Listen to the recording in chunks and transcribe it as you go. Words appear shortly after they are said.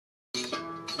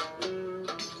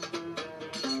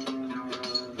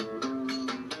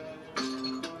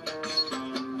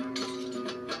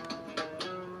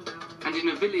in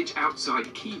a village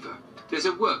outside Khiva, there's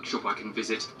a workshop I can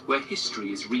visit where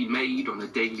history is remade on a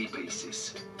daily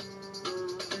basis.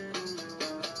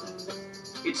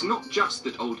 It's not just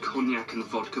that old cognac and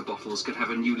vodka bottles can have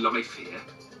a new life here,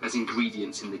 as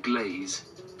ingredients in the glaze.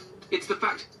 It's the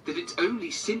fact that it's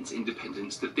only since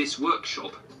independence that this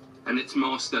workshop, and its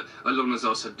master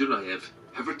Alonazar Sadurayev,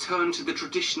 have returned to the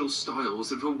traditional styles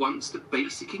that were once the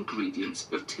basic ingredients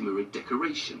of Timurid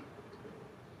decoration.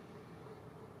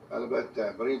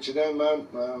 Albatta, birinchidan men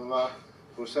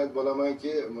fursat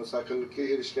bo'lamanki, mustaqillikka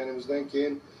erishganimizdan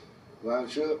keyin mana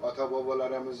shu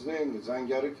ota-bobolarimizning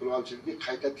zangari kulolchiligi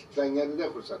qayta tiklanganida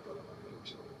fursat bo'laman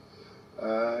birinchidan.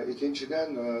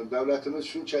 Ikkinchidan, davlatimiz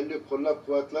shunchalik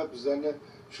qo'llab-quvvatlab bizlarni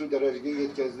shu darajaga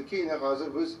yetkazdiki, hozir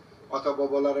biz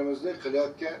ota-bobolarimizning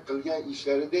qilgan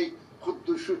ishlaridek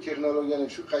xuddi shu texnologiyani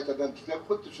shu qaytadan tiklab,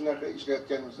 xuddi shunaqa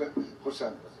ishlayotganimizda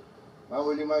xursandmiz. Men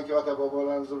o'ylaymanki,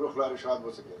 ota-bobolarimizning ruhlari shod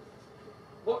bo'lsa kerak.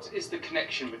 What is the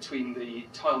connection between the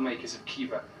tile makers of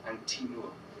Khiva and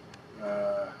Timur?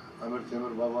 Amir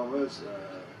Temur bobomiz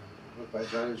bu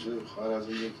paytlar shu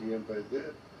Xorazmga kelgan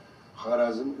paytda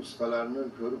Xorazm ustalarini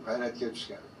ko'rib hayratga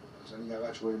tushgan. Masalan,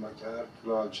 yog'och o'ymakar,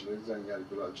 kulolchilik, zangar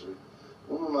kulolchilik.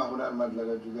 Umuman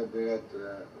hunarmandlarga juda berat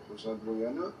xursand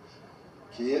bo'lgan-u.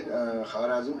 Keyin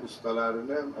Xorazm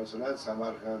ustalarini masalan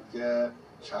Samarqandga,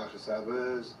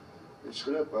 Shahrisabz,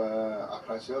 ishqilib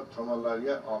Afrasiyob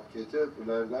tomonlarga olib ketib,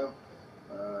 ulardan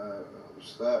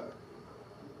usta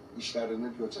ishlarini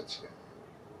ko'rsatishgan.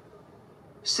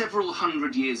 Several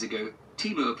hundred years ago,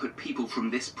 Timur put people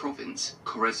from this province,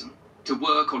 Khorasan, to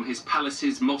work on his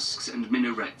palaces, mosques and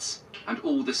minarets, and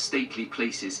all the stately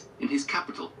places in his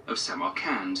capital of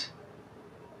Samarkand.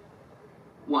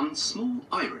 One small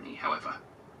irony, however.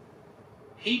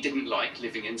 He didn't like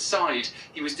living inside.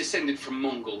 He was descended from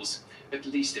Mongols, at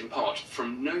least in part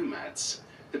from nomads.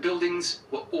 The buildings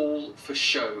were all for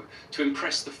show, to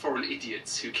impress the foreign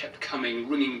idiots who kept coming,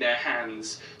 wringing their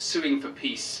hands, suing for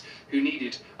peace, who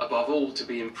needed, above all, to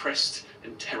be impressed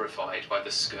and terrified by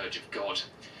the scourge of God.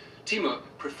 Timur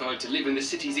preferred to live in the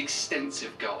city's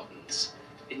extensive gardens,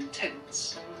 in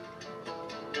tents.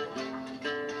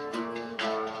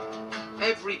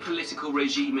 Every political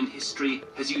regime in history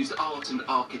has used art and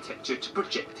architecture to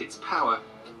project its power.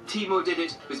 Timur did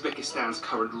it, Uzbekistan's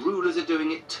current rulers are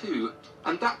doing it too,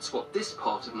 and that's what this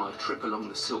part of my trip along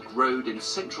the Silk Road in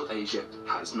Central Asia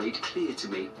has made clear to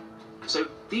me. So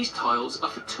these tiles are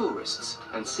for tourists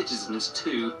and citizens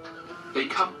too. They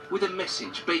come with a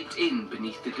message baked in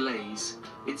beneath the glaze.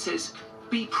 It says,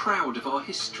 "Be proud of our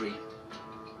history."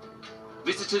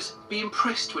 Visitors, be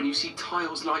impressed when you see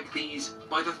tiles like these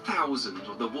by the thousand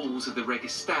on the walls of the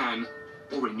Registan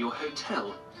or in your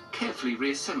hotel, carefully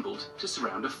reassembled to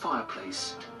surround a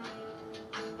fireplace.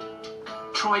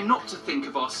 Try not to think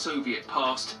of our Soviet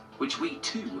past, which we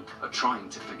too are trying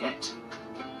to forget.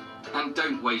 And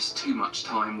don't waste too much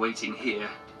time waiting here,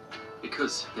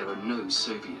 because there are no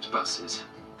Soviet buses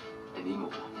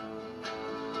anymore.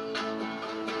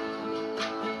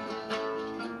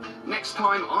 Next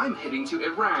time I'm heading to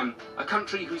Iran, a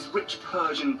country whose rich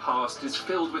Persian past is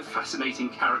filled with fascinating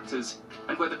characters,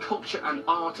 and where the culture and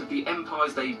art of the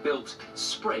empires they built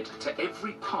spread to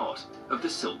every part of the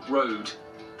Silk Road.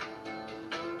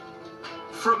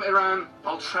 From Iran,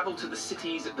 I'll travel to the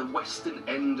cities at the western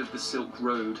end of the Silk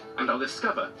Road, and I'll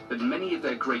discover that many of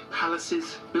their great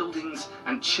palaces, buildings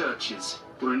and churches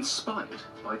were inspired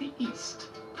by the East.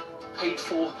 Paid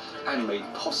for and made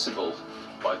possible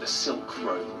by the Silk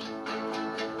Road.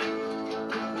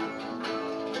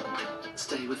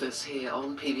 Stay with us here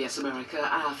on PBS America.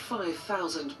 Our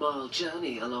 5,000-mile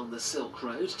journey along the Silk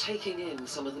Road, taking in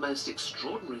some of the most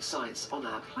extraordinary sights on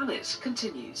our planet,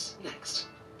 continues next.